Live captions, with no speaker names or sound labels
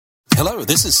Hello,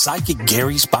 this is Psychic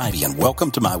Gary Spivey, and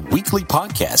welcome to my weekly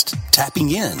podcast,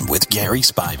 Tapping In with Gary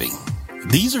Spivey.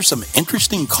 These are some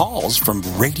interesting calls from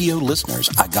radio listeners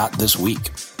I got this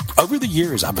week. Over the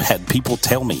years, I've had people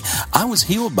tell me, I was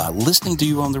healed by listening to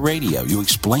you on the radio. You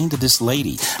explained to this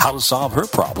lady how to solve her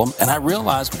problem, and I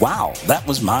realized, wow, that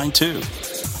was mine too.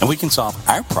 And we can solve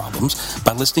our problems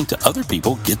by listening to other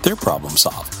people get their problem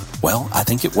solved. Well, I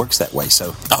think it works that way,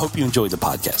 so I hope you enjoyed the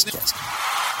podcast.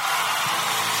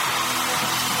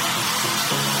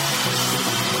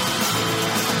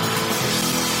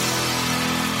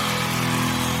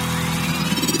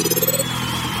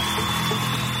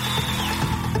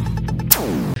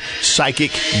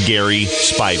 Psychic Gary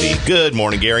Spivey. Good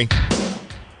morning, Gary.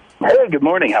 Hey, good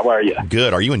morning. How are you?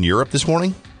 Good. Are you in Europe this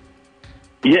morning?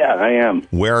 Yeah, I am.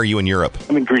 Where are you in Europe?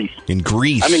 I'm in Greece. In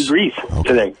Greece? I'm in Greece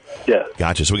today. Yeah.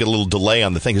 Gotcha. So we got a little delay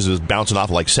on the thing because it was bouncing off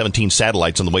like 17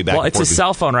 satellites on the way back. Well, it's a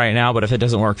cell phone right now, but if it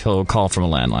doesn't work, he'll call from a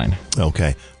landline.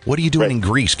 Okay. What are you doing in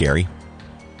Greece, Gary?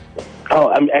 Oh,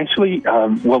 I'm actually,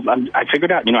 I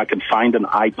figured out, I could find an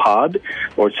iPod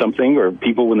or something, or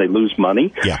people when they lose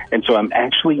money. Yeah. And so I'm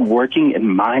actually working in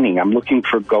mining. I'm looking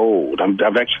for gold.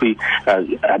 I've actually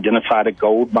identified a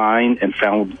gold mine and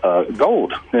found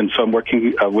gold. And so I'm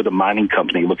working with a mining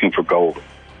company looking for gold.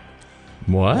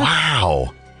 What?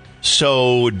 Wow.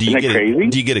 So do you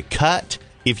get a cut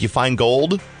if you find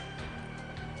gold?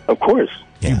 Of course.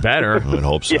 Yeah. You better. I would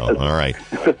hope so. Yes.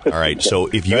 All right. So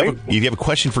if you have a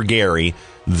question for Gary,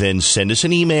 then send us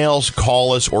an email,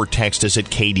 call us, or text us at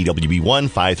KDWB1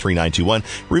 53921.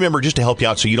 Remember, just to help you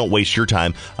out so you don't waste your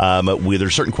time,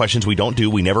 there's certain questions we don't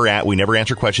do. We never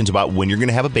answer questions about when you're going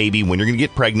to have a baby, when you're going to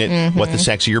get pregnant, what the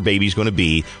sex of your baby is going to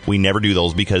be. We never do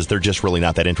those because they're just really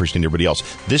not that interesting to everybody else.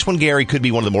 This one, Gary, could be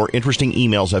one of the more interesting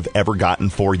emails I've ever gotten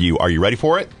for you. Are you ready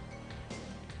for it?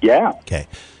 Yeah. Okay.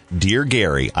 Dear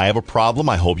Gary, I have a problem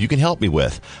I hope you can help me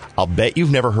with. I'll bet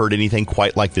you've never heard anything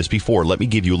quite like this before. Let me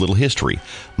give you a little history.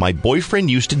 My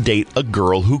boyfriend used to date a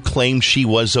girl who claimed she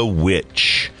was a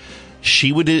witch.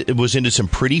 She was into some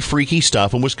pretty freaky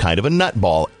stuff and was kind of a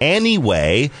nutball.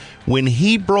 Anyway, when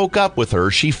he broke up with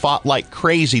her, she fought like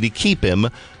crazy to keep him,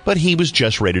 but he was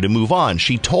just ready to move on.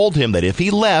 She told him that if he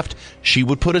left, she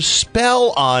would put a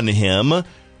spell on him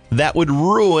that would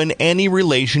ruin any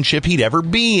relationship he'd ever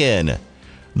be in.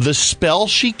 The spell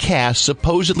she casts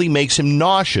supposedly makes him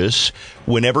nauseous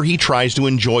whenever he tries to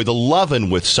enjoy the lovin'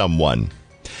 with someone.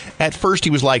 At first,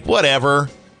 he was like, whatever,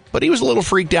 but he was a little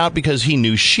freaked out because he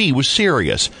knew she was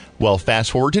serious. Well,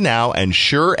 fast forward to now, and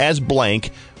sure as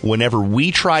blank, whenever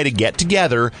we try to get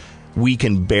together, we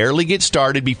can barely get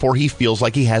started before he feels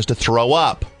like he has to throw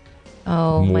up.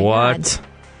 Oh, my God. God.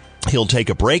 He'll take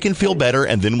a break and feel better,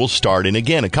 and then we'll start in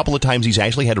again. A couple of times he's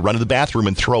actually had to run to the bathroom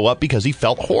and throw up because he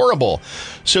felt horrible.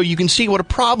 So you can see what a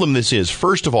problem this is.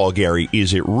 First of all, Gary,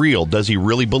 is it real? Does he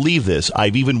really believe this?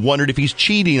 I've even wondered if he's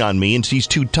cheating on me and he's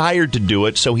too tired to do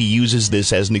it, so he uses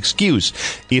this as an excuse.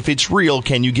 If it's real,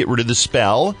 can you get rid of the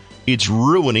spell? It's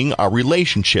ruining our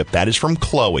relationship. That is from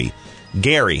Chloe.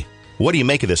 Gary, what do you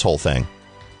make of this whole thing?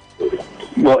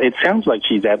 Well, it sounds like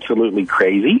she's absolutely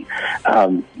crazy,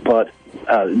 but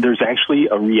there's actually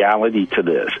a reality to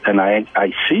this, and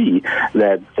I see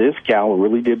that this gal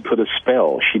really did put a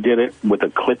spell. She did it with a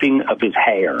clipping of his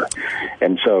hair,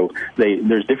 and so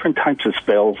there's different types of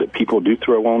spells that people do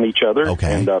throw on each other,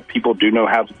 and people do know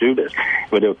how to do this.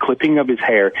 With a clipping of his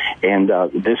hair, and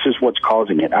this is what's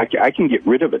causing it. I can get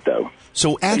rid of it, though.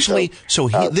 So actually,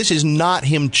 this is not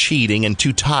him cheating and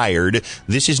too tired.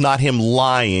 This is not him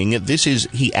lying. This is,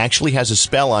 he actually has a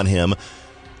spell on him.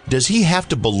 Does he have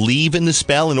to believe in the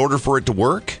spell in order for it to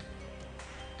work?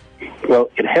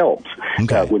 Well, it helps.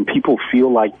 Okay. When people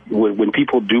feel like, when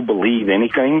people do believe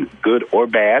anything, good or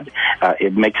bad,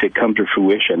 it makes it come to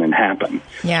fruition and happen,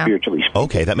 spiritually speaking.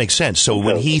 Okay, that makes sense. So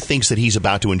when he thinks that he's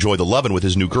about to enjoy the lovin' with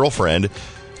his new girlfriend,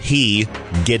 he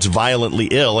gets violently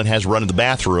ill and has to run to the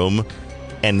bathroom,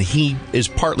 and he is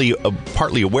partly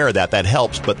aware of that. That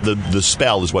helps, but the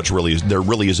spell is what's really, there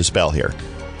really is a spell here.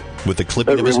 With the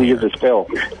clipping of his hair. There really is a spell.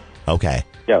 Okay.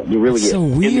 Yeah, there really is. So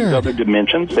In weird. these other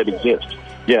dimensions that exist.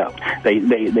 Yeah,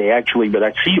 they actually, but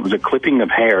I see it was a clipping of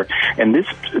hair, and this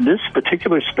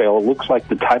particular spell looks like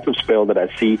the type of spell that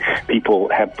I see people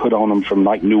have put on them from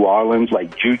like New Orleans,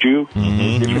 like juju.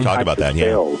 You talked about that,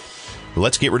 yeah.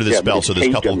 Let's get rid of this spell so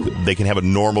this couple, they can have a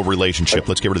normal relationship.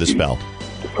 Let's get rid of the spell.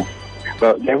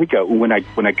 Well, there we go. When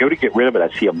I go to get rid of it, I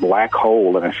see a black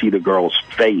hole, and I see the girl's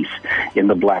face in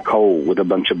the black hole with a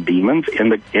bunch of demons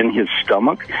in his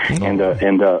stomach and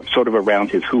sort of around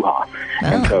his hoo-ha.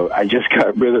 And so I just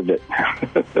got rid of it.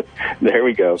 There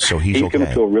we go. So he's going to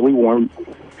okay. feel really warm.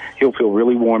 he'll feel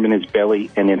really warm in his belly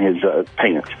and in his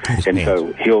pants.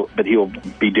 So he'll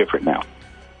be different now.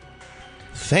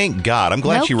 Thank God. I'm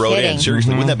glad No she wrote kidding. in.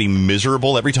 Seriously, wouldn't that be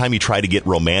miserable? Every time you try to get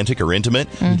romantic or intimate,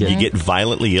 you get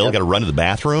violently ill, got to run to the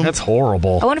bathroom. That's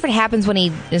horrible. I wonder if it happens when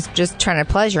he is just trying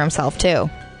to pleasure himself, too.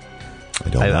 I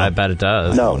don't know. I bet it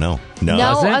does. No. No,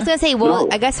 Does it? I was going to say, well,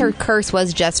 No. I guess her curse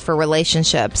was just for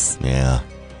relationships. Yeah.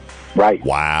 Right.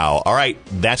 Wow. All right.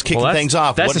 That's kicking Well, things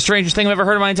off. That's the strangest thing I've ever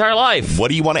heard in my entire life. What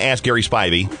do you want to ask Gary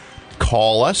Spivey?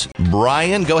 Call us.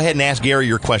 Brian, go ahead and ask Gary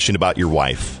your question about your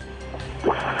wife.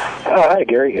 Hi,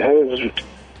 Gary.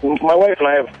 My wife and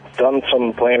I have done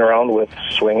some playing around with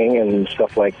swinging and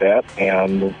stuff like that,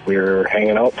 and we're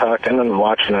hanging out, talking, and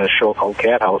watching a show called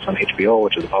Cat House on HBO,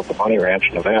 which is about the Bunny Ranch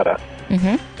in Nevada.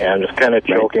 And just kind of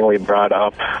jokingly brought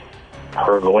up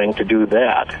her going to do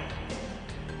that.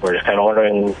 We're just kind of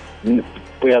wondering,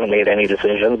 we haven't made any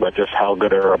decisions, but just how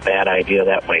good or a bad idea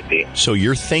that might be. So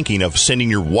you're thinking of sending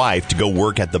your wife to go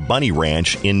work at the Bunny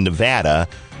Ranch in Nevada,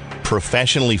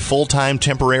 professionally, full-time,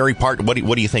 temporary part. What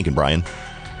are you thinking, Brian?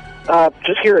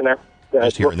 Just here and there.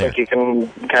 Just here looks and there. like you can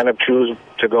kind of choose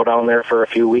to go down there for a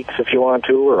few weeks if you want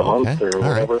to, or a month, or All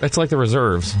right. whatever. It's like the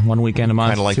reserves. 1 weekend a month,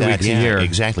 Kind of like 2 that. weeks Yeah, a year.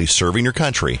 exactly. Serving your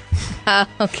country.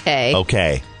 Okay.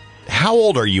 Okay. How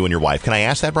old are you and your wife? Can I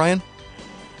ask that, Brian?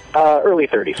 Early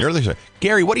 30s.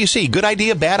 Gary, what do you see? Good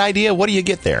idea, bad idea? What do you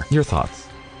get there? Your thoughts?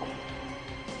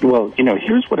 Well,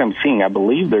 here's what I'm seeing. I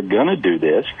believe they're going to do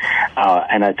this,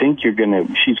 and I think she's going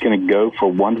to go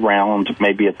for one round,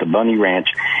 maybe at the Bunny Ranch,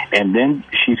 and then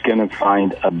she's going to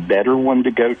find a better one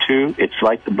to go to. It's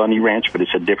like the Bunny Ranch, but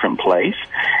it's a different place,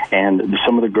 and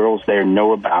some of the girls there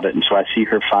know about it, and so I see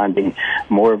her finding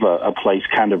more of a place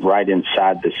kind of right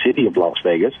inside the city of Las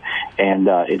Vegas, and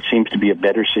it seems to be a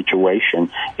better situation,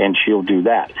 and she'll do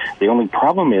that. The only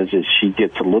problem is she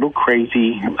gets a little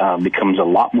crazy, becomes a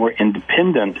lot more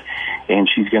independent, and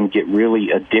she's going to get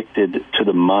really addicted to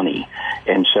the money.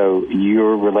 And so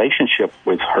your relationship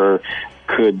with her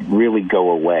could really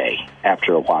go away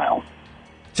after a while.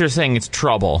 So you're saying it's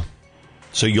trouble.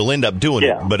 So you'll end up doing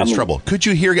it, but it's trouble. Could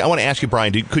you hear? I want to ask you,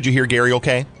 Brian, could you hear Gary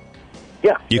okay?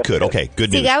 Yeah. You could. Okay,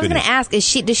 good news. See, I was good going to news.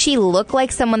 ask, does she look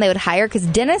like someone they would hire? Because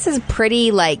Dennis is pretty,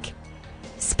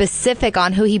 specific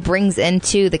on who he brings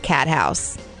into the cat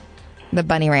house. The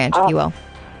Bunny Ranch, if you will.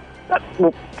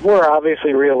 We're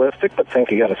obviously realistic, but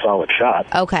think you got a solid shot.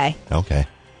 Okay. Okay.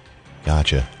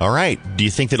 Gotcha. All right. Do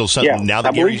you think that'll now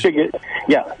that I believe Gary's...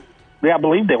 I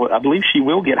believe I believe she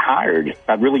will get hired.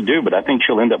 I really do, but I think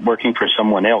she'll end up working for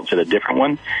someone else at a different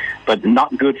one, but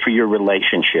not good for your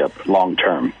relationship long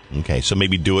term. Okay, so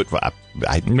maybe do it.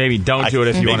 Maybe don't do it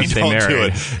if you want to stay maybe don't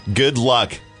married. do it. Good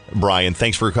luck, Brian.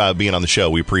 Thanks for being on the show.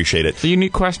 We appreciate it. It's a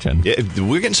unique question. Yeah,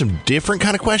 we're getting some different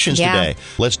kind of questions today.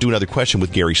 Let's do another question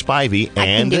with Gary Spivey. I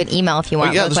can do an email if you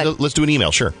want. Let's do an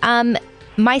email, sure.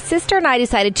 My sister and I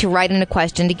decided to write in a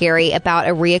question to Gary about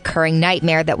a reoccurring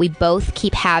nightmare that we both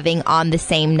keep having on the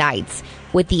same nights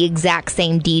with the exact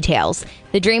same details.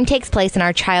 The dream takes place in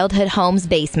our childhood home's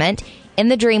basement. In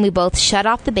the dream, we both shut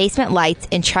off the basement lights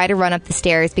and try to run up the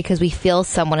stairs because we feel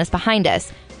someone is behind us.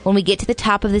 When we get to the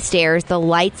top of the stairs, the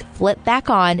lights flip back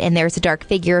on and there's a dark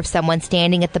figure of someone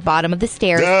standing at the bottom of the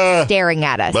stairs staring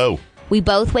at us. Whoa. We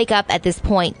both wake up at this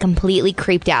point completely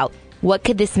creeped out. What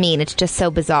could this mean? It's just so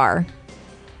bizarre.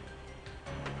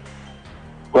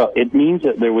 Well, it means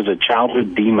that there was a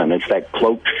childhood demon. It's that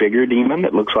cloaked figure demon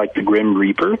that looks like the Grim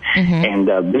Reaper. And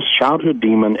this childhood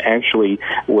demon actually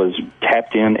was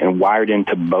tapped in and wired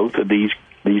into both of these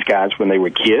guys when they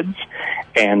were kids.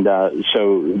 And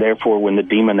so, therefore, when the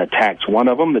demon attacks one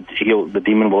of them, the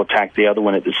demon will attack the other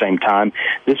one at the same time.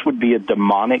 This would be a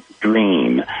demonic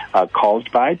dream caused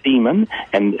by a demon.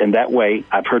 And that way,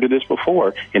 I've heard of this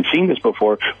before and seen this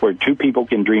before, where two people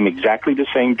can dream exactly the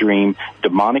same dream,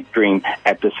 demonic dream,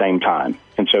 at the same time.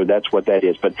 And so that's what that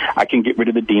is. But I can get rid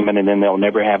of the demon, and then they'll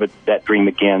never have that dream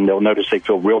again. They'll notice they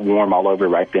feel real warm all over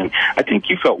right then. I think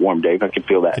you felt warm, Dave. I could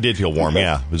feel that. I did feel warm,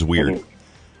 yeah. It was weird.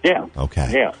 Yeah.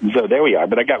 Okay. Yeah. So there we are.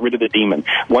 But I got rid of the demon.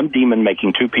 One demon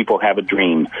making two people have a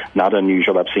dream. Not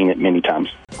unusual. I've seen it many times.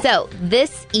 So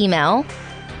this email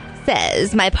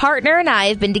says, my partner and I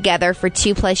have been together for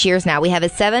 2+ years now. We have a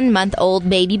 7-month-old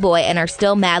baby boy and are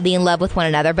still madly in love with one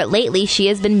another. But lately she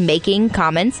has been making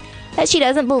comments that she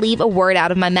doesn't believe a word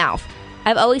out of my mouth.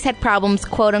 I've always had problems,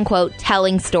 quote unquote,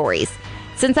 telling stories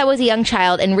since I was a young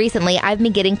child. And recently I've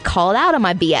been getting called out on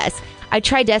my BS. I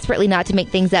try desperately not to make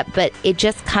things up, but it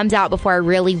just comes out before I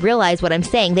really realize what I'm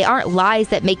saying. They aren't lies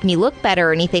that make me look better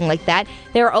or anything like that.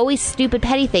 There are always stupid,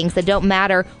 petty things that don't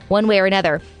matter one way or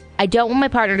another. I don't want my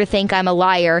partner to think I'm a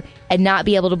liar and not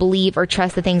be able to believe or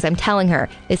trust the things I'm telling her.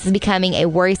 This is becoming a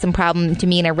worrisome problem to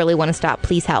me, and I really want to stop.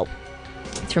 Please help.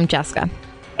 It's from Jessica.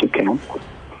 Okay.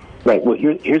 Right. Well,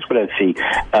 here's what I see.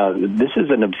 This is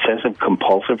an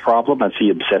obsessive-compulsive problem. I see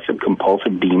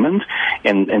obsessive-compulsive demons,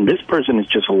 and this person is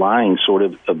just lying sort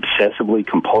of obsessively,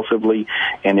 compulsively,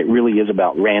 and it really is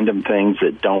about random things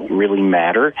that don't really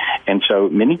matter. And so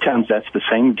many times that's the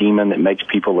same demon that makes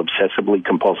people obsessively,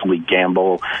 compulsively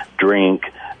gamble, drink,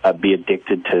 be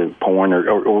addicted to porn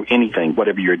or anything,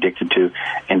 whatever you're addicted to.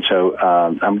 And so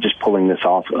I'm just pulling this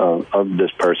off of this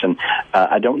person.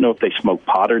 I don't know if they smoke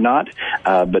pot or not,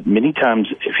 but many times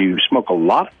if you smoke a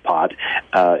lot of pot,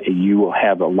 you will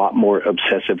have a lot more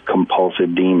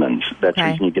obsessive-compulsive demons. That's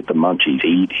okay. when you get the munchies,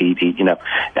 eat, you know.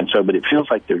 And so, but it feels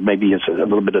like there maybe is a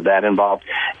little bit of that involved.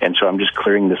 And so I'm just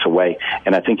clearing this away.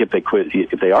 And I think if they quit,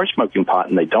 if they are smoking pot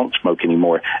and they don't smoke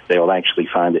anymore, they will actually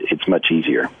find it's much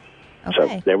easier.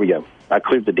 Okay. So there we go. I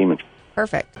cleared the demons.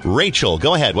 Perfect. Rachel,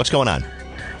 go ahead. What's going on?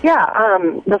 Yeah,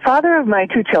 the father of my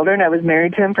 2 children, I was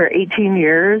married to him for 18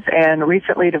 years and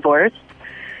recently divorced.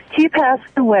 He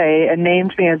passed away and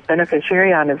named me as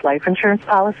beneficiary on his life insurance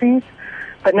policies,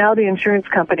 but now the insurance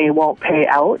company won't pay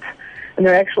out, and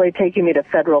they're actually taking me to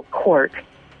federal court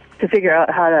to figure out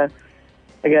how to,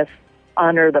 I guess,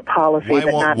 honor the policy.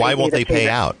 Why won't they pay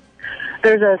out?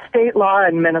 There's a state law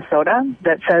in Minnesota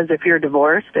that says if you're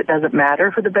divorced, it doesn't matter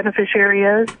who the beneficiary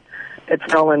is. It's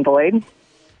null and void.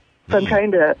 So I'm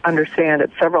trying to understand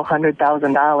it's several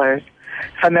 $100,000 if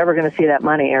I'm ever going to see that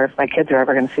money or if my kids are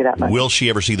ever going to see that money. Will she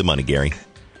ever see the money, Gary?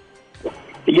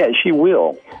 Yeah, she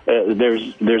will.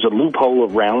 There's a loophole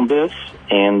around this,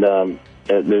 and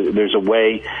there's a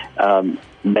way there's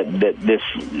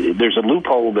a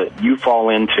loophole that you fall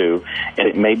into, and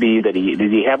it may be that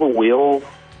did he have a will?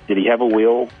 Did he have a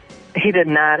will? He did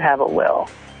not have a will.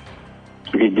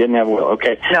 He didn't have a will.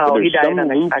 Okay. No, he died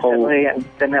unexpectedly and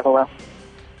didn't have a will.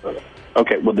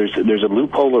 Okay, well, there's a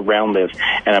loophole around this,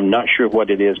 and I'm not sure what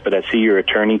it is, but I see your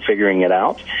attorney figuring it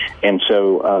out. And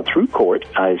so through court,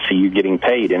 I see you getting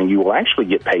paid, and you will actually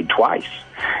get paid twice.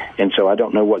 And so I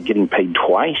don't know what getting paid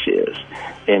twice is.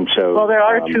 And so well, there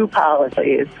are 2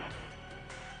 policies.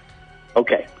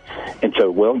 Okay. And so,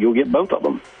 well, you'll get both of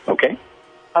them. Okay?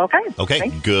 Okay.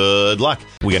 Thanks. Good luck.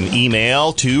 We got an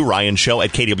email to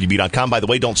ryanshow@kwb.com. By the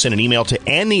way, don't send an email to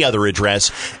any other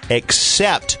address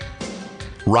except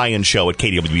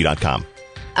ryanshow@kwb.com.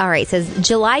 All right, it says,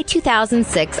 July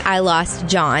 2006, I lost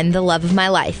John, the love of my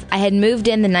life. I had moved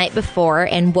in the night before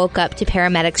and woke up to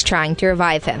paramedics trying to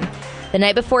revive him. The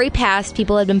night before he passed,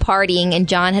 people had been partying and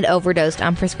John had overdosed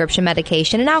on prescription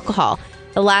medication and alcohol.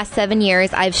 The last 7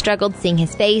 years, I've struggled seeing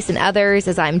his face and others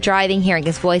as I'm driving, hearing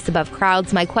his voice above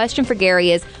crowds. My question for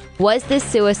Gary is, was this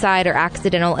suicide or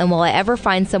accidental, and will I ever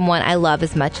find someone I love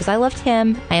as much as I loved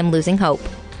him? I am losing hope.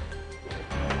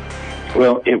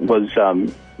 Well, it was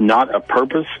not a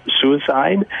purpose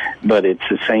suicide, but it's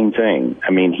the same thing. I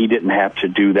mean, he didn't have to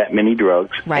do that many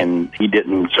drugs, right. And he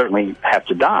didn't certainly have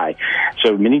to die.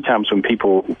 So many times when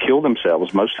people kill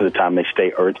themselves, most of the time they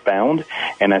stay earthbound,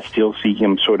 and I still see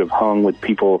him sort of hung with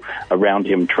people around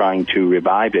him trying to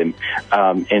revive him.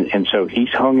 And so he's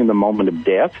hung in the moment of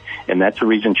death, and that's the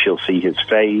reason she'll see his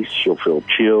face, she'll feel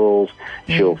chills,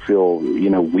 she'll feel,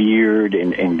 weird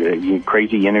and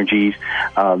crazy energies.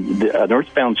 An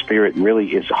earthbound spirit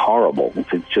really is horrible.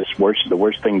 It's just the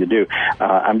worst thing to do.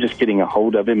 I'm just getting a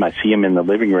hold of him. I see him in the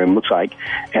living room, looks like,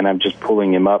 and I'm just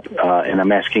pulling him up, and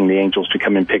I'm asking the angels to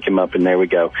come and pick him up, and there we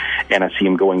go. And I see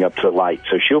him going up to the light.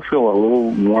 So she'll feel a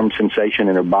little warm sensation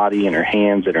in her body, in her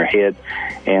hands, in her head,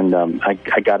 and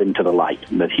I got him to the light.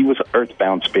 But he was an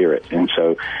earthbound spirit, and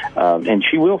so, and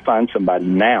she will find somebody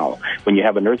now. When you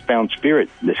have an earthbound spirit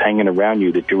that's hanging around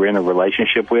you that you're in a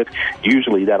relationship with,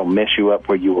 usually that'll mess you up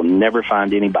where you will never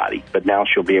find anybody. But now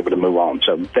she'll be able to move on.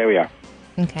 So there we are.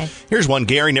 Okay. Here's one.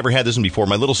 Gary, never had this one before.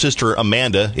 My little sister,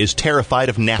 Amanda, is terrified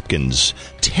of napkins.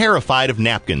 Terrified of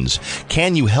napkins.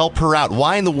 Can you help her out?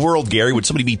 Why in the world, Gary, would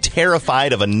somebody be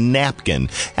terrified of a napkin?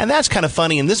 And that's kind of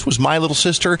funny. And this was my little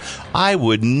sister. I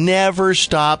would never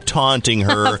stop taunting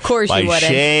her of course by you wouldn't.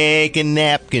 shaking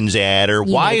napkins at her.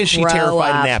 Why is she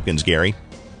terrified of napkins, Gary?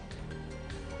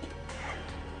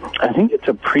 I think it's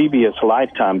a previous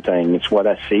lifetime thing. It's what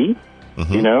I see.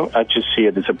 Mm-hmm. I just see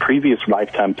it as a previous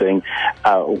lifetime thing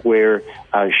where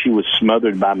she was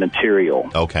smothered by material.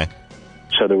 Okay.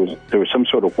 So there was some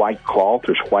sort of white cloth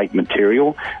or white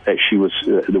material that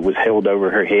that was held over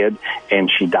her head,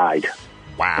 and she died.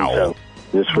 Wow. So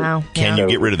this was, Can you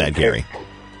get rid of that, Gary?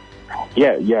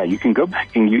 Yeah, you can go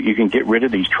back and you can get rid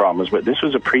of these traumas, but this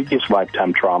was a previous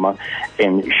lifetime trauma,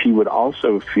 and she would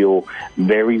also feel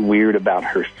very weird about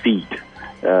her feet.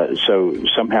 So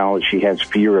somehow she has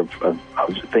fear of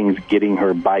things getting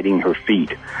her, biting her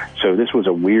feet. So this was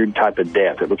a weird type of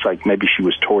death. It looks like maybe she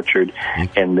was tortured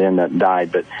and then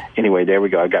died. But anyway, there we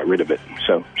go. I got rid of it.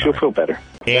 So she'll feel better.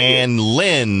 And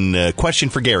Lynn, question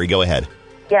for Gary. Go ahead.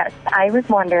 Yes, I was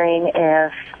wondering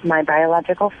if my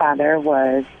biological father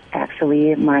was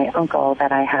actually my uncle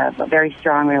that I have a very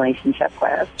strong relationship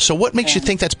with. So what makes you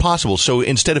think that's possible? So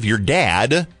instead of your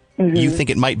dad, you think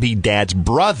it might be Dad's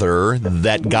brother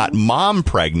that got Mom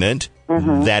pregnant.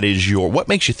 That is what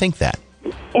makes you think that?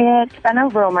 It's been a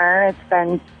rumor. It's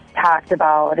been talked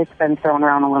about. It's been thrown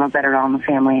around a little bit around the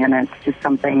family, and it's just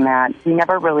something that we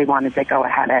never really wanted to go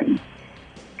ahead and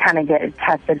kind of get it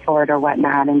tested for it or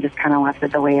whatnot, and just kind of left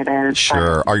it the way it is.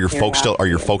 Sure. Are your folks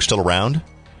still around?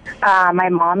 My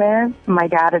mom is. My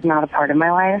dad is not a part of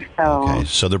my life. So Okay,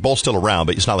 so they're both still around,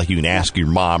 but it's not like you can ask your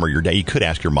mom or your dad. You could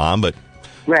ask your mom, but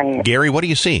right. Gary, what do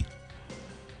you see?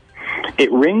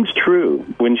 It rings true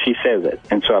when she says it,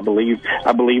 and so I believe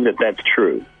that that's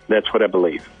true. That's what I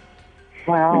believe.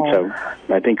 Wow. And so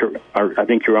I think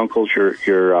your uncle's your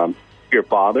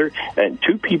father. And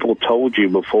two people told you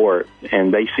before,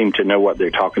 and they seem to know what they're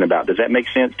talking about. Does that make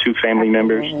sense? Two family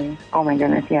members? Oh my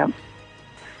goodness, yeah.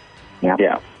 Yep.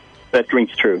 Yeah, that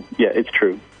rings true. Yeah, it's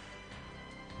true.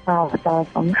 Oh, that's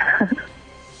awesome.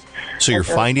 So you're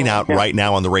finding out right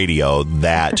now on the radio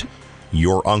that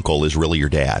your uncle is really your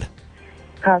dad.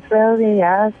 Possibly,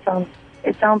 yeah.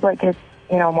 It sounds like it's,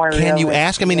 more Can you realistic.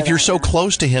 ask? I mean, if you're so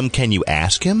close to him, can you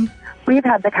ask him? We've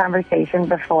had the conversation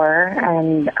before,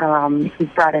 and he's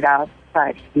brought it up,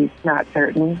 but he's not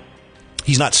certain.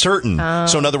 He's not certain.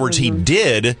 So in other words, he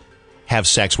did have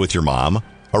sex with your mom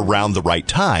around the right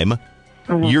time.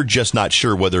 You're just not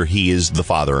sure whether he is the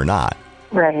father or not.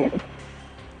 Right.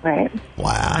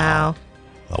 Wow.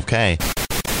 Okay.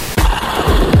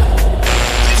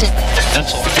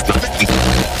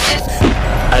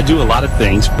 I do a lot of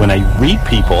things. When I read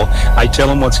people, I tell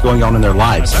them what's going on in their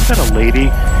lives. I've got a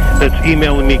lady that's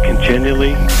emailing me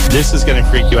continually. This is going to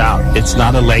freak you out. It's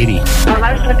not a lady.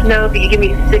 I just want to know if you could give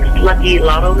me 6 lucky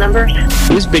lotto numbers.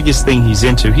 His biggest thing he's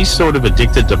into, he's sort of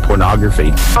addicted to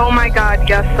pornography. Oh my God,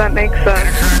 yes, that makes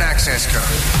sense. Current access code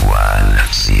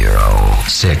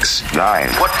 1069.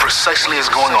 What precisely is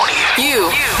going on here? You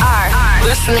are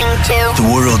listening to The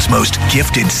world's most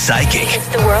gifted psychic. It's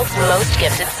the world's most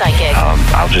gifted psychic.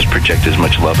 I'll just project as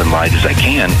much love and light as I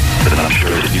can, but I'm sure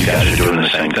that you guys are doing the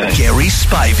same thing. Gary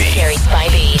Spivey. Gary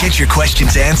Spivey. Get your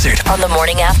questions answered On the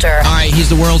morning after. All right, he's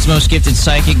the world's most gifted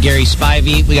psychic, Gary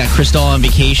Spivey. We got Crystal on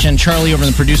vacation. Charlie over in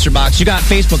the producer box. You got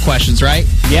Facebook questions, right?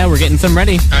 Yeah, we're getting some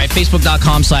ready. All right,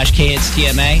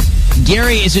 Facebook.com/KHTMA.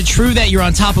 Gary, is it true that you're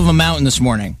on top of a mountain this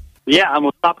morning? Yeah, I'm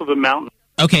on top of a mountain.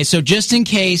 Okay, so just in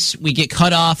case we get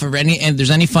cut off or and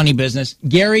there's any funny business,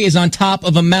 Gary is on top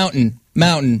of a mountain.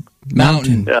 Mountain.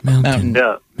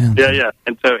 Yeah.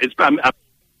 And so I'm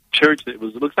church. It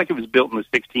looks like it was built in the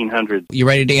 1600s. You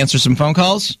ready to answer some phone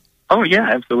calls? Oh yeah,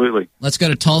 absolutely. Let's go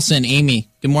to Tulsa and Amy.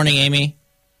 Good morning, Amy.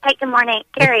 Hey, good morning,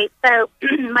 Gary. So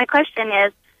my question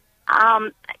is,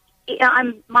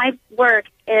 my work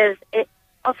is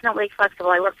ultimately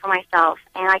flexible. I work for myself,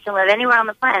 and I can live anywhere on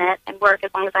the planet and work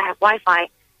as long as I have Wi-Fi.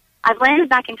 I've landed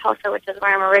back in Tulsa, which is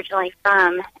where I'm originally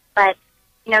from, but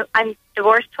I'm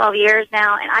divorced 12 years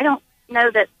now, and I don't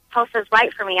know that Tulsa is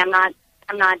right for me. I'm not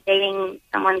dating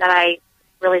someone that I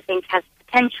really think has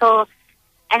potential,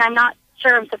 and I'm not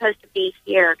sure I'm supposed to be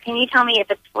here. Can you tell me if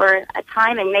it's for a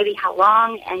time and maybe how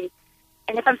long? And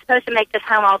if I'm supposed to make this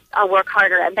home, I'll work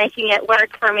harder at making it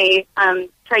work for me.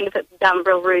 Trying to put down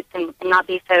real roots and not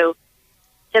be so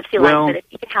gypsy-like. But if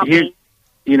you can help me.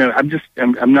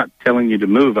 I'm not telling you to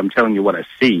move. I'm telling you what I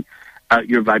see.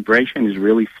 Your vibration is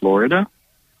really Florida.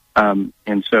 And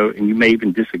you may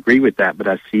even disagree with that, but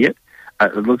I see it.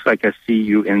 It looks like I see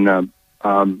you in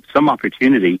some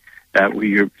opportunity where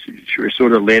you're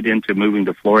sort of led into moving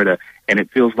to Florida, and it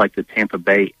feels like the Tampa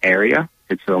Bay area.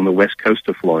 It's on the west coast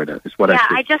of Florida, is what I see.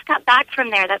 Yeah, I just got back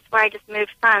from there. That's where I just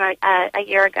moved from a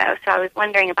year ago, so I was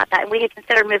wondering about that. And we had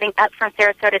considered moving up from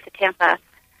Sarasota to Tampa,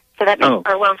 so that means,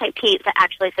 St. Pete,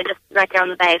 actually, so just right there on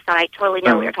the bay, so I totally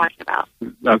know what you're talking about.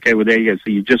 Okay, well, there you go.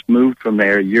 So you just moved from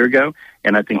there a year ago,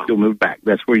 and I think you'll move back.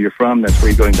 That's where you're from. That's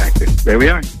where you're going back to. There we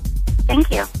are. Thank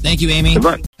you. Thank you, Amy. Good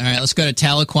luck. All right, let's go to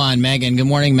Tahlequah. Megan. Good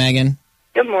morning, Megan.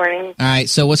 Good morning. All right,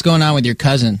 so what's going on with your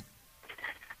cousin?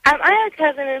 I have a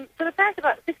cousin, and for the past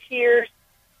about 6 years,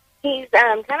 he's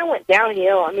kind of went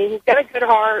downhill. I mean, he's got a good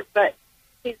heart, but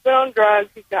he's been on drugs.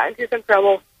 He's got into some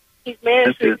trouble. he's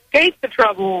managed to escape the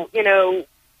trouble,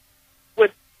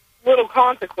 with little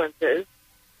consequences.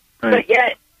 Right. But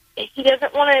yet, he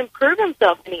doesn't want to improve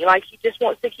himself any. Like, he just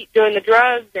wants to keep doing the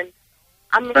drugs, and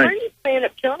I'm afraid he's going to end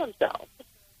up killing himself.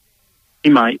 He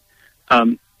might.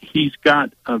 He's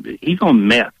on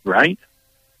meth, right?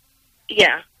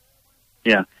 Yeah.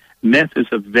 Yeah. Meth is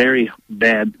a very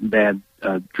bad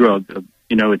drug.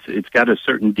 It's got a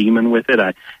certain demon with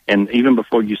it. And even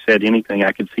before you said anything,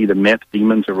 I could see the meth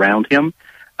demons around him.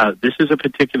 This is a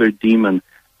particular demon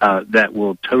that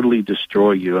will totally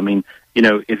destroy you. I mean,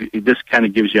 if this kind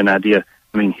of gives you an idea.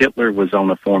 I mean, Hitler was on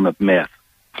a form of meth,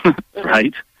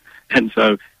 right? And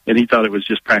he thought it was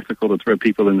just practical to throw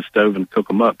people in the stove and cook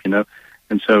them up,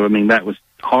 And so, I mean, that was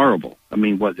horrible. I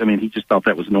mean, he just thought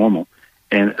that was normal,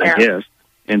 and I guess.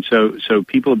 And so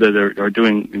people that are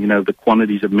doing, the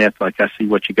quantities of meth, like I see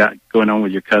what you got going on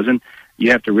with your cousin,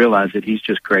 you have to realize that he's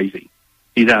just crazy.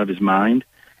 He's out of his mind,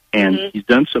 and he's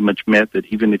done so much meth that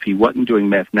even if he wasn't doing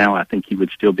meth now, I think he would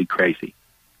still be crazy.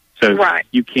 So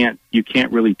you can't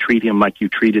really treat him like you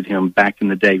treated him back in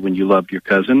the day when you loved your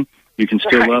cousin. You can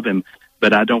still love him,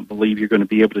 but I don't believe you're going to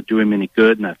be able to do him any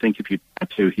good. And I think if you try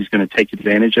to, he's going to take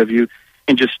advantage of you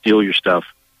and just steal your stuff.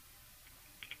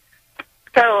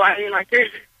 So, I mean,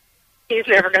 he's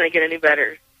never going to get any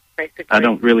better, basically. I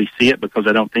don't really see it because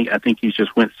I think he's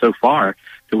just went so far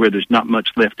to where there's not much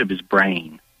left of his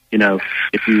brain. There's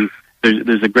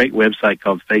a great website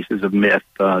called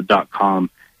facesofmeth.com,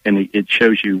 and it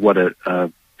shows you what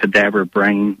a cadaver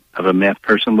brain of a meth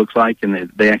person looks like, and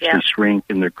they actually shrink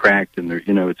and they're cracked and they're,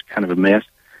 it's kind of a mess.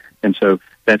 And so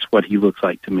that's what he looks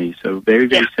like to me. So very,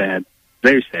 very sad.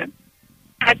 Very sad.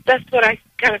 That's what I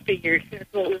kind of figured. That's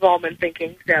what we've all been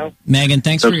thinking. So, Megan,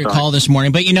 thanks for your call this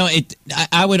morning. But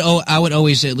I would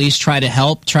always at least try to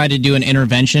help, try to do an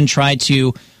intervention, try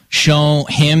to show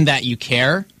him that you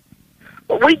care.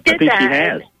 Well, we did He that.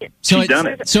 has. So She's done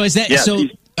it. So is that so?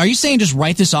 Are you saying just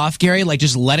write this off, Gary? Like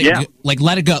just let it,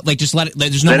 let it go. Like just let it.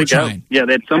 There's no more trying. Yeah,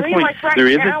 at some point there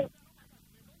is.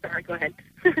 Sorry, go ahead.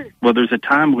 Well, there's a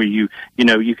time where you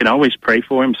can always pray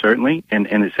for him, certainly, and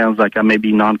it sounds like I may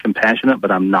be non-compassionate,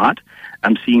 but I'm not.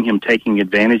 I'm seeing him taking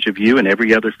advantage of you and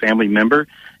every other family member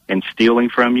and stealing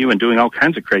from you and doing all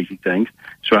kinds of crazy things.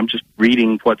 So I'm just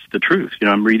reading what's the truth.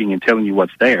 I'm reading and telling you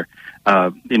what's there.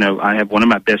 I have one of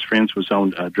my best friends was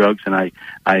on drugs, and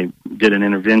I did an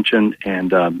intervention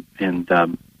and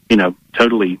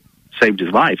totally saved his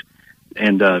life.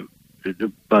 And so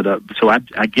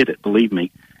I get it, believe me.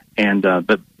 And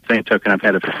but same token, I've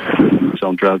had a friend who was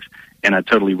on drugs, and I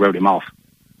totally wrote him off.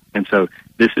 And so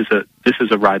this is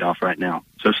a write-off right now.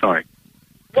 So sorry.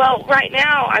 Well, right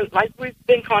now, we've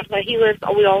been contemplating.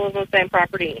 We all live on the same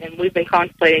property, and we've been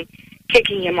contemplating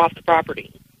kicking him off the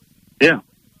property. Yeah,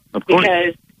 of course.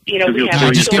 Because we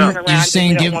have children around. You're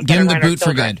saying give him the boot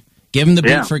for good. Give him the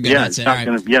boot for good. That's it. All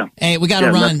right. Hey, we got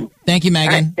to run. Nothing. Thank you,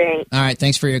 Megan. All right,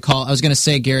 thanks for your call. I was going to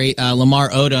say, Gary, Lamar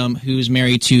Odom, who's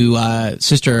married to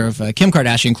sister of Kim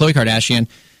Kardashian, Khloe Kardashian,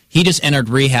 he just entered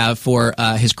rehab for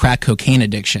his crack cocaine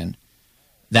addiction.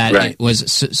 That it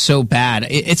was so bad.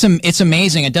 It's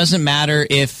amazing. It doesn't matter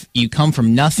if you come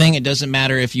from nothing. It doesn't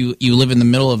matter if you live in the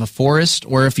middle of a forest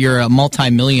or if you're a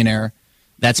multimillionaire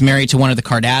that's married to one of the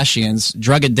Kardashians.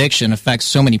 Drug addiction affects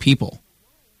so many people.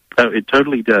 Oh, it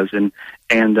totally does. And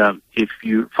if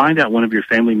you find out one of your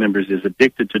family members is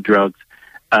addicted to drugs,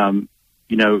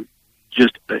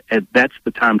 just that's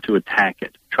the time to attack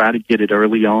it. Try to get it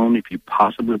early on if you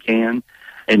possibly can,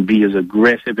 and be as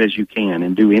aggressive as you can,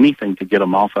 and do anything to get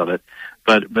them off of it.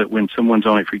 But when someone's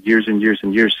on it for years and years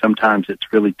and years, sometimes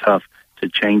it's really tough to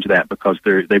change that because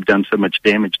they've done so much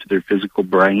damage to their physical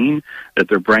brain that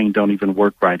their brain don't even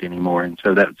work right anymore. And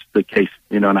so that's the case,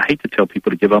 and I hate to tell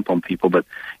people to give up on people, but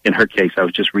in her case, I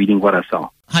was just reading what I saw.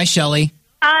 Hi, Shelley.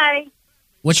 Hi.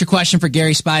 What's your question for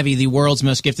Gary Spivey, the world's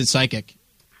most gifted psychic?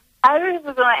 I was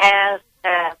going to ask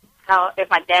how if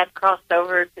my dad crossed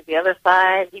over to the other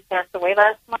side. He passed away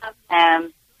last month,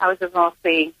 and I was just going to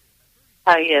see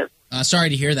how he is. Sorry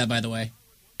to hear that, by the way.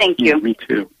 Thank you. Me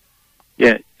too.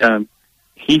 Yeah,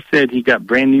 he said he got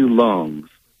brand new lungs.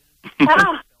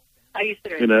 Are you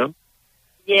serious?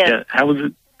 Yes. Yeah. How was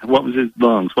it? What was his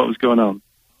lungs? What was going on?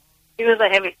 He was a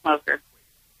heavy smoker.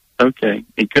 Okay.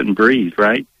 He couldn't breathe,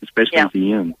 right? Especially at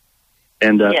the end.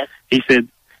 And yes. he says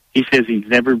he's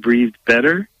never breathed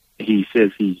better. He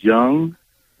says he's young.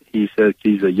 He says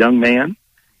he's a young man.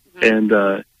 Mm-hmm.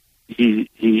 And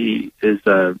he is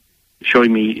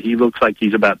showing me he looks like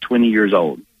he's about 20 years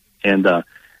old. And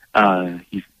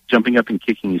he's jumping up and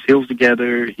kicking his heels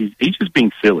together. He's just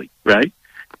being silly, right?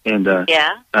 And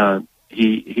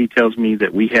he tells me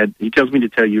that he tells me to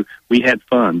tell you we had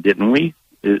fun, didn't we?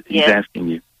 He's asking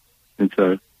you. And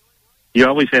so you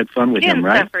always had fun with him,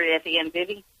 right? Suffered at the end, did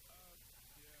he?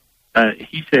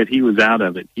 He said he was out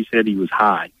of it. He said he was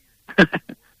high.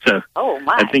 So oh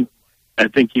my! I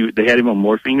think they had him on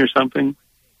morphine or something.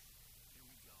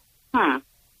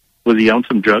 Was he on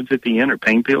some drugs at the end, or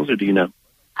pain pills, or do you know?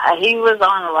 He was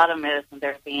on a lot of medicine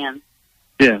there at the end.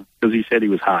 Yeah, because he said he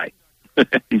was high.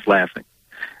 He's laughing.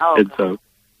 Oh, and so,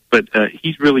 but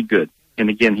he's really good. And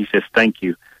again, he says thank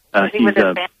you. He's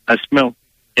I smell,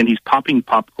 and he's popping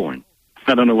popcorn.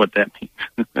 I don't know what that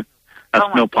means.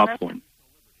 I smell popcorn.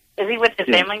 Is he with his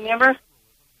family members?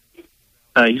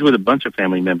 He's with a bunch of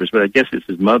family members, but I guess it's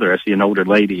his mother. I see an older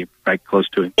lady right close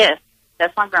to him. Yes,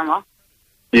 that's my grandma.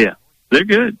 Yeah, they're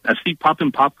good. I see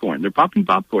popping popcorn. They're popping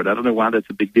popcorn. I don't know why that's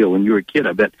a big deal. When you were a kid,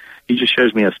 I bet he just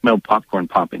shows me I smell popcorn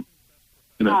popping.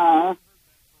 You know? Aww.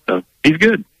 So he's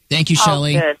good. Thank you,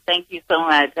 Shelley. Good. Thank you so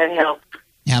much. That helps.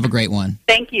 Have a great one.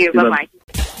 Thank you. Bye-bye.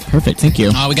 Perfect. Thank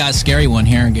you. Oh, we got a scary one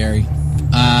here, Gary.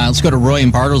 Let's go to Roy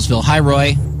in Bartlesville. Hi,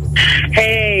 Roy.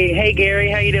 Hey,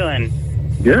 Gary. How you doing?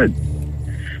 Good.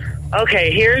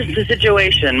 Okay, here's the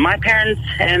situation. My parents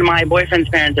and my boyfriend's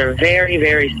parents are very,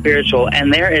 very spiritual,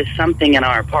 and there is something in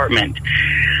our apartment.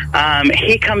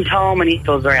 He comes home and he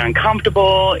feels very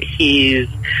uncomfortable.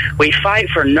 We fight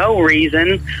for no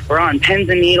reason. We're on pins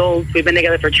and needles. We've been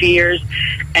together for 2 years,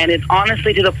 and it's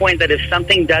honestly to the point that if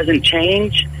something doesn't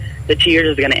change, the 2 years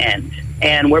is going to end.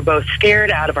 And we're both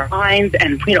scared out of our minds,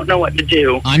 and we don't know what to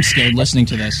do. I'm scared listening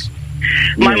to this.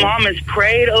 My mom has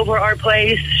prayed over our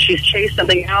place. She's chased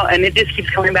something out, and it just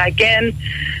keeps coming back in.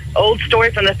 Old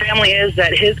story from the family is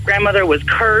that his grandmother was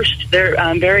cursed. They're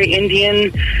very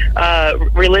Indian,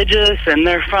 religious, and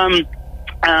they're from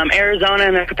Arizona,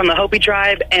 and they're from the Hopi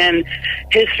tribe. And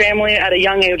his family, at a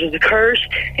young age, was cursed,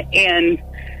 and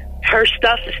her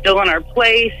stuff is still in our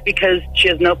place because she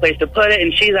has no place to put it,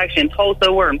 and she's actually in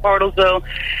Tulsa. We're in Bartlesville,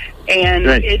 and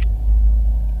it's...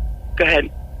 Go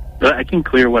ahead. I can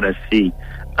clear what I see.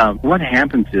 What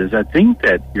happens is, I think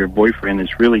that your boyfriend is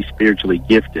really spiritually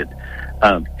gifted,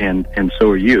 and so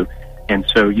are you. And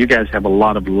so you guys have a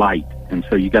lot of light. And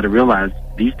so you got to realize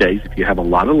these days, if you have a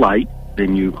lot of light,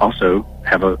 then you also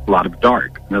have a lot of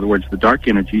dark. In other words, the dark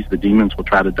energies, the demons will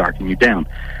try to darken you down.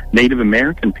 Native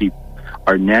American people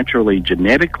are naturally,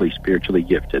 genetically, spiritually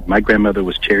gifted. My grandmother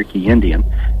was Cherokee Indian,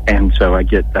 and so I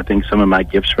think, some of my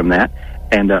gifts from that.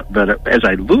 And but as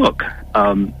I look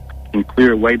and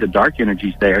clear away the dark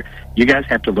energies there, you guys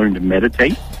have to learn to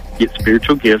meditate, get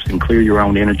spiritual gifts, and clear your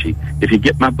own energy. If you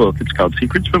get my book, it's called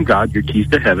Secrets from God, Your Keys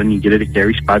to Heaven. You get it at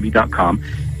GarySpivey.com,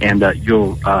 and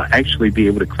you'll actually be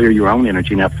able to clear your own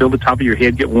energy. Now, feel the top of your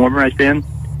head get warmer right then?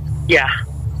 Yeah.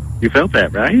 You felt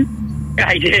that, right?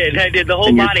 I did. The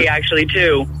whole body, actually,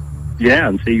 too. Yeah,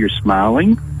 and see, you're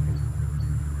smiling.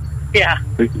 Yeah.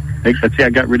 Let's say I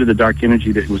got rid of the dark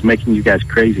energy that was making you guys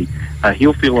crazy.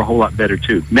 He'll feel a whole lot better,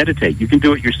 too. Meditate. You can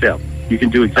do it yourself. You can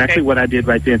do exactly what I did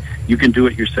right then. You can do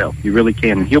it yourself. You really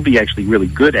can. And he'll be actually really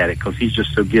good at it because he's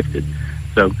just so gifted.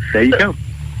 So there you go.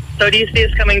 So do you see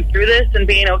us coming through this and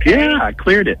being okay? Yeah, I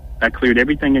cleared it. I cleared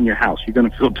everything in your house. You're going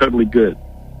to feel totally good.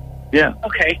 Yeah.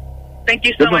 Okay. Thank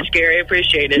you so much, Gary. I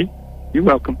appreciate it. You're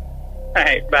welcome. All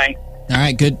right. Bye. All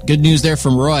right, good news there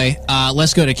from Roy.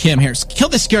 Let's go to Kim here. Kill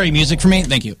the scary music for me.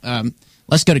 Thank you.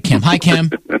 Let's go to Kim. Hi, Kim.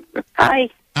 Hi.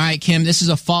 All right, Kim, this is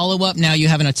a follow-up. Now you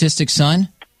have an autistic son?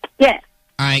 Yes.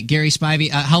 All right, Gary Spivey,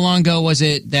 how long ago was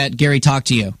it that Gary talked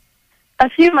to you? A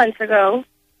few months ago.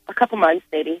 A couple months,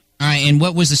 maybe. All right, and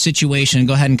what was the situation?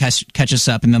 Go ahead and catch us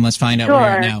up, and then let's find out where you're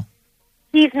at now.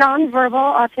 He's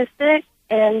nonverbal autistic,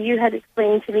 and you had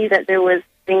explained to me that there was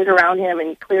things around him, and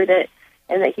he cleared it,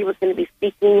 and that he was going to be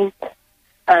speaking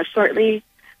shortly.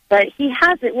 But he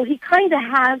has it. Well, he kind of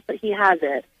has, but he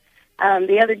hasn't.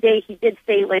 The other day, he did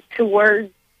say, 2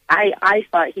 words. I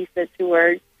thought he said 2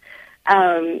 words.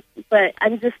 But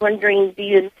I'm just wondering, do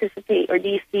you anticipate or do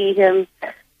you see him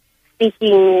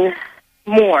speaking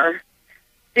more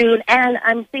soon? And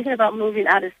I'm thinking about moving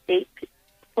out of state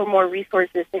for more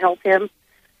resources to help him,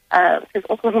 because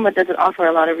Oklahoma doesn't offer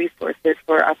a lot of resources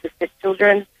for autistic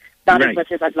children, not as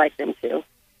much as I'd like them to.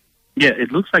 Yeah,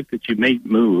 it looks like that you may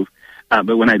move,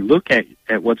 but when I look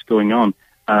at what's going on,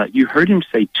 you heard him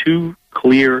say 2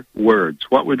 clear words.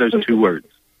 What were those 2 words?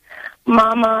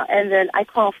 Mama, and then I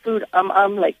call food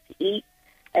like to eat,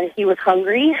 and he was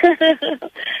hungry.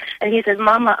 And he said,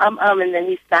 Mama, and then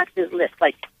he smacked his lips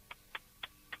like...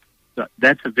 So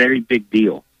that's a very big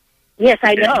deal. Yes,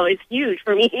 I know. It's huge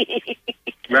for me.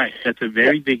 Right. That's a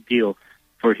very big deal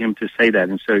for him to say that.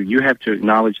 And so you have to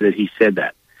acknowledge that he said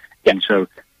that. Yeah.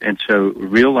 And so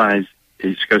realize,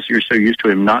 because you're so used to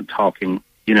him not talking,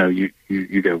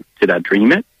 you go, did I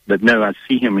dream it? no, I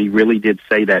see him. He really did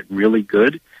say that really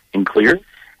good and clear.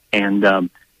 And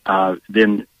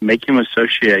then make him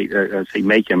associate,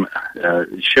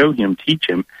 show him, teach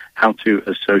him how to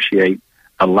associate,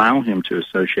 allow him to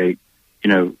associate,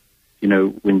 when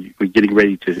we're getting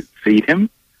ready to feed him,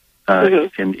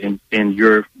 and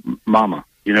your mama,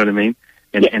 you know what I mean?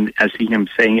 And I see him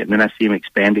saying it, and then I see him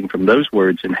expanding from those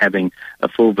words and having a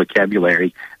full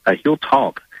vocabulary. He'll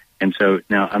talk. And so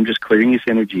now I'm just clearing his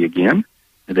energy again.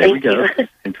 There we go.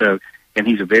 And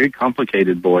he's a very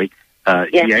complicated boy.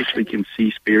 He actually can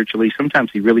see spiritually.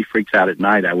 Sometimes he really freaks out at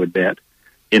night, I would bet,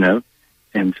 And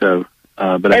so,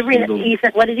 but he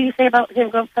said, what did you say about him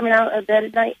coming out of bed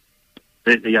at night?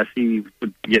 I see he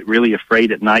would get really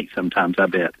afraid at night sometimes, I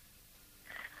bet.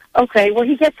 Okay, well,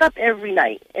 he gets up every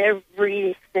night,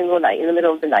 every single night, in the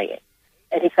middle of the night,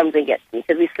 and he comes and gets me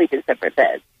because we sleep in separate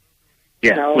beds.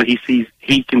 Yeah, well, he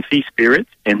can see spirits,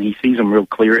 and he sees them real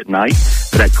clear at night,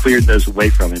 but I cleared those away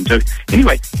from him. So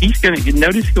anyway,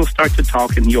 notice he'll start to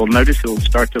talk, and you'll notice he'll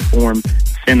start to form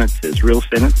sentences, real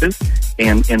sentences,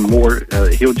 and more,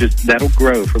 that'll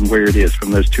grow from where it is,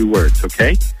 from those two words,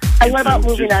 okay? And what about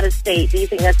moving out of state? Do you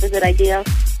think that's a good idea?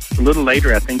 A little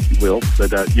later, I think you will,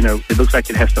 but, it looks like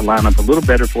it has to line up a little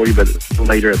better for you, but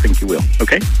later I think you will,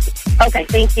 okay? Okay,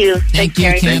 thank you. Thank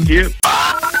you, Kim. Thank you.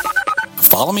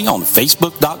 Follow me on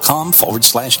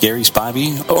Facebook.com/Gary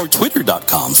Spivey or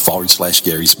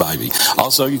Twitter.com/Gary Spivey.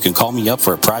 Also, you can call me up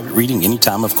for a private reading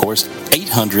anytime, of course,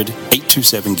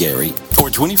 800-827-GARY. Or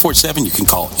 24/7, you can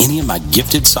call any of my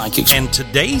gifted psychics. And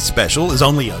today's special is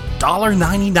only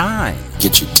 $1.99.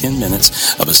 Get you 10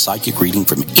 minutes of a psychic reading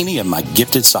from any of my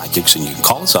gifted psychics, and you can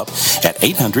call us up at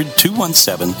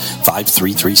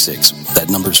 800-217-5336. That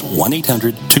number's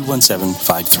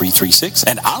 1-800-217-5336.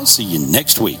 And I'll see you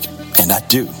next week. And I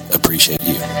do appreciate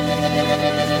you.